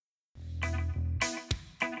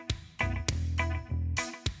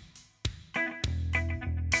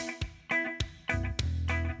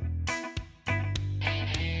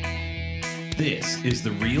This is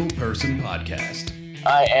the Real Person Podcast.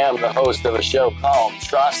 I am the host of a show called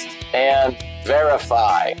Trust and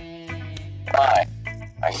Verify. Why?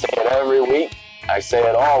 I say it every week. I say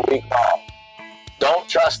it all week long. Don't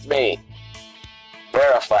trust me.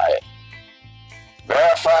 Verify it.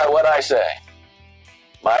 Verify what I say.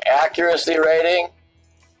 My accuracy rating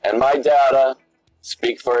and my data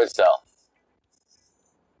speak for itself.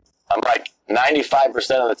 I'm like 95%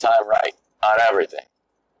 of the time right on everything.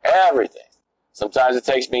 Everything. Sometimes it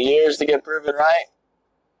takes me years to get proven right.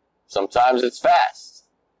 Sometimes it's fast.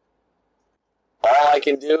 All I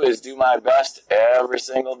can do is do my best every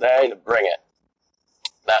single day to bring it.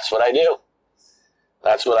 That's what I do.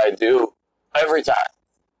 That's what I do every time.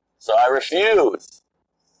 So I refuse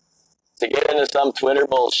to get into some Twitter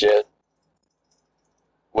bullshit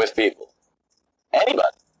with people.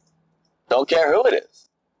 Anybody. Don't care who it is.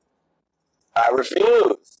 I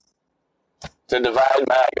refuse to divide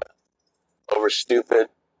MAGA over stupid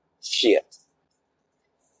shit.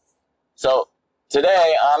 So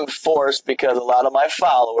today I'm forced, because a lot of my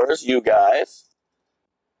followers, you guys,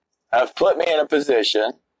 have put me in a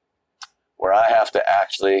position where I have to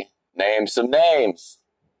actually name some names.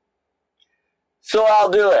 So I'll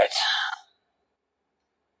do it.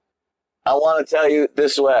 I want to tell you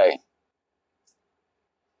this way.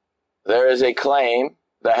 There is a claim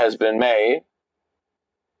that has been made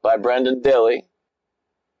by Brendan Dilley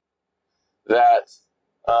that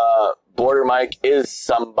Border Mike is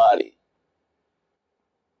somebody.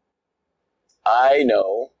 I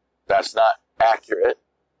know that's not accurate,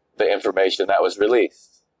 the information that was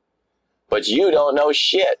released. But you don't know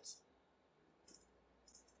shit.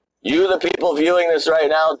 You, the people viewing this right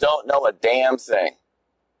now, don't know a damn thing.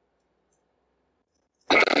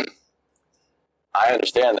 I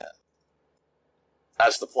understand that.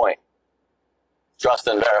 That's the point. Trust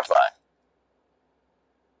and verify.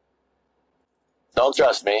 Don't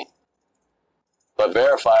trust me, but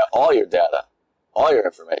verify all your data, all your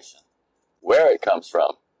information, where it comes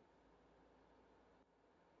from.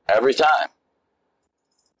 Every time.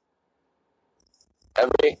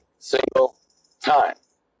 Every single time.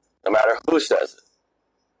 No matter who says it.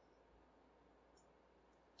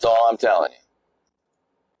 That's all I'm telling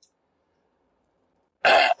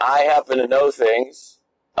you. I happen to know things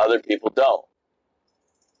other people don't.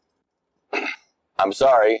 I'm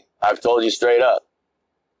sorry, I've told you straight up.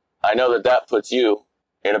 I know that puts you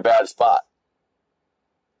in a bad spot.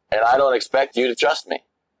 And I don't expect you to trust me.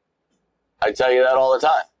 I tell you that all the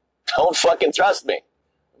time. Don't fucking trust me.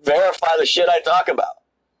 Verify the shit I talk about.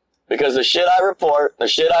 Because the shit I report, the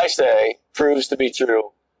shit I say, proves to be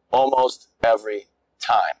true almost every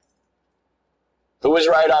time. Who was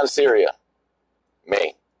right on Syria?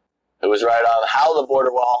 Me. Who was right on how the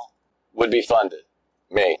border wall would be funded?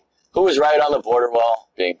 Me. Who was right on the border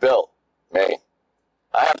wall being built? Me.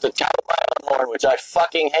 I have to tap my own horn, which I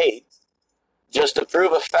fucking hate, just to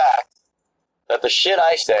prove a fact that the shit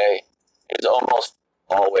I say is almost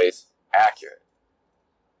always accurate.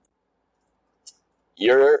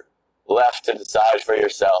 You're left to decide for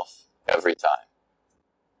yourself every time.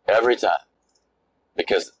 Every time.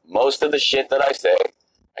 Because most of the shit that I say,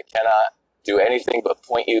 I cannot do anything but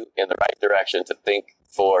point you in the right direction to think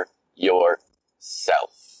for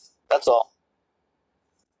yourself. That's all.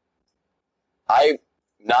 I'm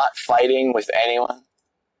not fighting with anyone.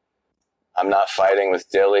 I'm not fighting with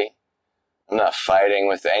Dilley. I'm not fighting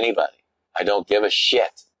with anybody. I don't give a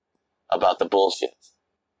shit about the bullshit.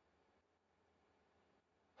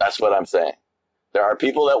 That's what I'm saying. There are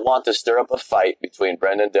people that want to stir up a fight between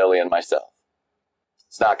Brendan Dilley and myself.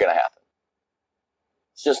 It's not going to happen.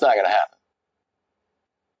 It's just not going to happen.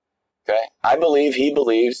 Okay? I believe he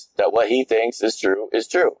believes that what he thinks is true is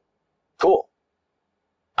true. Cool.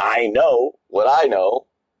 I know what I know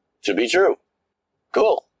to be true.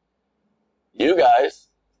 Cool. You guys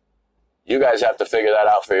have to figure that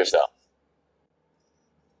out for yourself.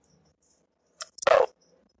 So,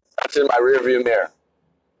 that's in my rearview mirror.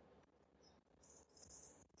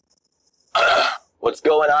 What's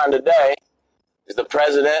going on today is the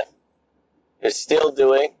president is still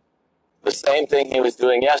doing the same thing he was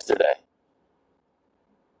doing yesterday.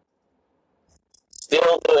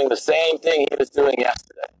 Still doing the same thing he was doing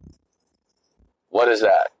yesterday. What is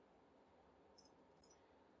that?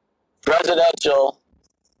 Presidential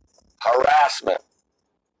harassment.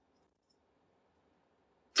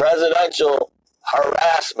 Presidential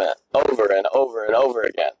harassment over and over and over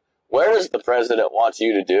again. Where does the president want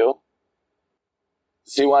you to do?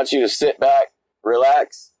 Does he want you to sit back,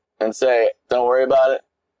 relax, and say, don't worry about it?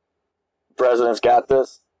 The president's got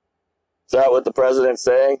this? Is that what the president's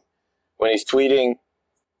saying when he's tweeting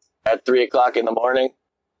at 3 o'clock in the morning?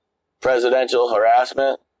 presidential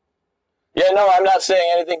harassment. Yeah, no, I'm not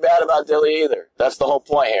saying anything bad about Dilley either. That's the whole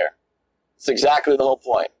point here. It's exactly the whole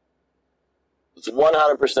point. It's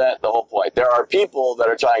 100% the whole point. There are people that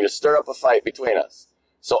are trying to stir up a fight between us.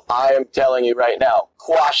 So I am telling you right now,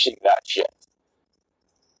 quashing that shit.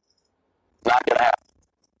 Not going to happen.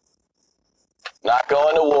 Not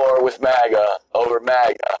going to war with MAGA over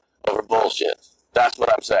bullshit. That's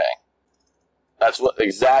what I'm saying. That's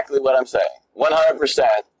exactly what I'm saying. 100%.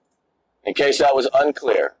 In case that was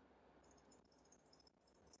unclear,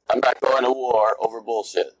 I'm not going to war over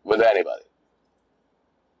bullshit with anybody.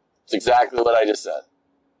 It's exactly what I just said.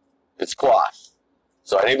 It's quashed.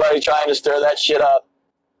 So anybody trying to stir that shit up,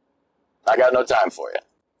 I got no time for you.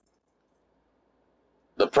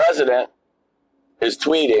 The president is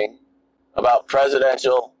tweeting about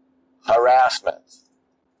presidential harassment.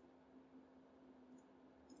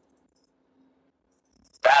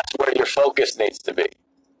 That's where your focus needs to be.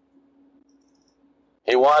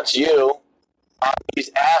 He wants you on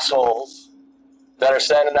these assholes that are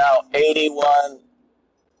sending out 81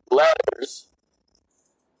 letters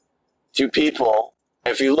to people.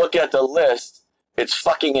 If you look at the list, it's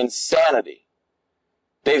fucking insanity.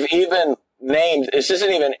 They've even named, this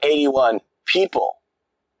isn't even 81 people.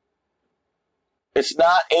 It's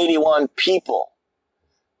not 81 people.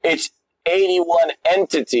 It's 81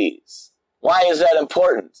 entities. Why is that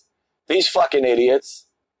important? These fucking idiots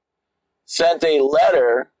sent a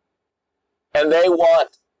letter and they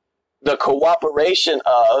want the cooperation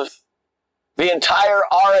of the entire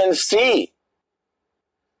RNC.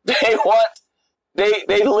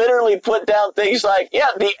 They literally put down things like,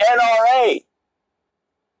 the NRA.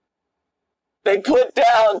 They put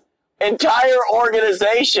down entire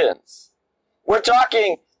organizations. We're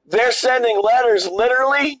talking, they're sending letters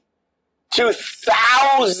literally to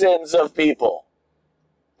thousands of people.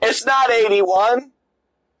 It's not 81.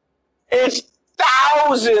 It's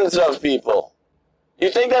thousands of people. You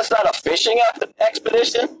think that's not a fishing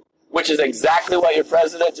expedition? Which is exactly what your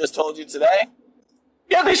president just told you today?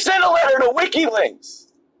 Yeah, they sent a letter to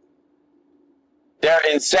WikiLeaks. They're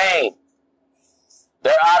insane.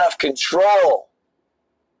 They're out of control.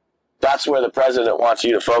 That's where the president wants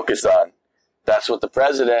you to focus on. That's what the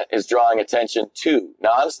president is drawing attention to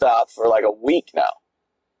nonstop for like a week now.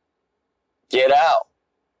 Get out.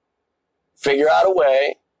 Figure out a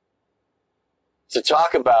way to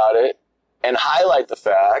talk about it and highlight the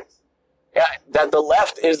fact that the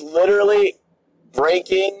left is literally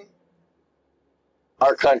breaking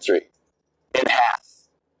our country in half.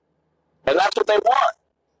 And that's what they want.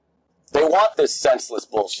 They want this senseless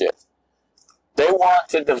bullshit. They want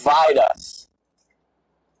to divide us.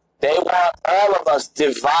 They want all of us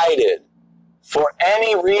divided for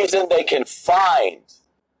any reason they can find.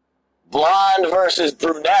 Blonde versus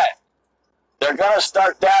brunette. They're going to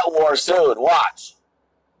start that war soon. Watch.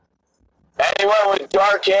 Anyone with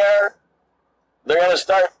dark hair, they're going to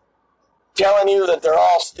start telling you that they're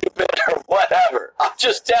all stupid or whatever. I'm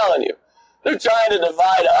just telling you. They're trying to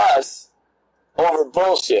divide us over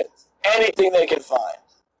bullshit. Anything they can find.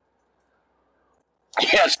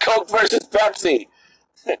 Yes, Coke versus Pepsi.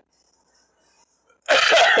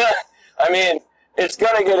 I mean, it's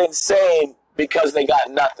going to get insane because they got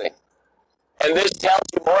nothing. And this tells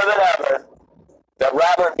you more than ever that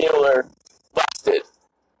Robert Mueller busted.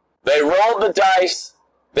 They rolled the dice.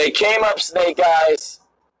 They came up snake eyes.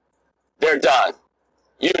 They're done.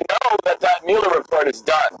 You know that Mueller report is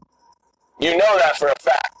done. You know that for a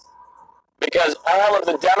fact. Because all of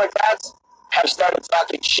the Democrats have started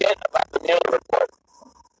talking shit about the Mueller report.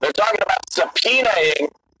 They're talking about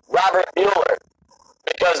subpoenaing Robert Mueller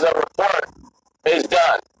because the report is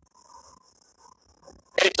done.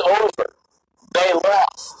 It's over. They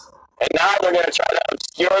lost. And now they're going to try to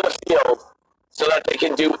obscure the field so that they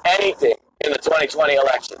can do anything in the 2020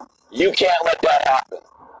 election. You can't let that happen.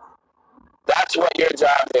 That's what your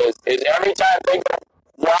job is every time they go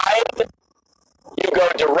wide, you go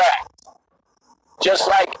direct. Just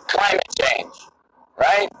like climate change,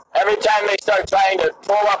 right? Every time they start trying to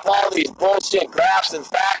pull up all these bullshit graphs and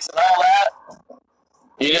facts and all that,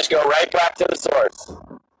 you just go right back to the source.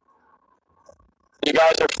 You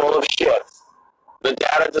guys are full of shit. The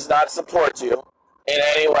data does not support you in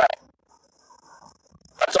any way.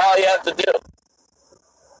 That's all you have to do.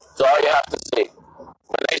 That's all you have to see.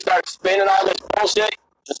 When they start spinning all this bullshit,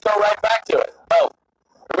 just go right back to it. Oh,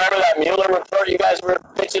 remember that Mueller report you guys were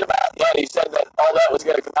pitching about? Yeah, he said that all that was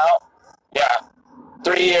going to come out? Yeah.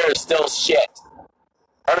 3 years, still shit.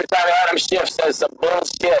 Every time Adam Schiff says some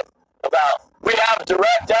bullshit about, we have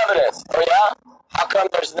direct evidence. Oh yeah? How come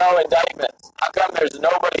there's no indictments? How come there's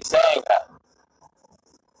nobody saying that?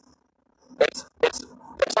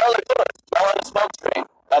 That's all they're doing. Blowing the smoke screen.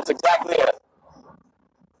 That's exactly it.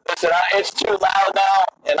 Listen, it's too loud now,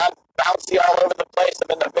 and I'm bouncy all over the place.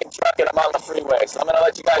 I'm in the big truck, and I'm on the freeway, so I'm going to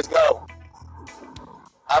let you guys go.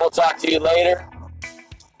 I will talk to you later.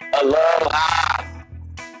 Aloha.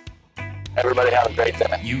 Everybody have a great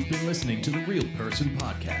day. You've been listening to the Real Person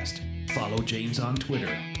Podcast. Follow James on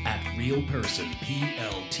Twitter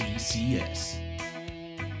 @RealPersonPLTCS.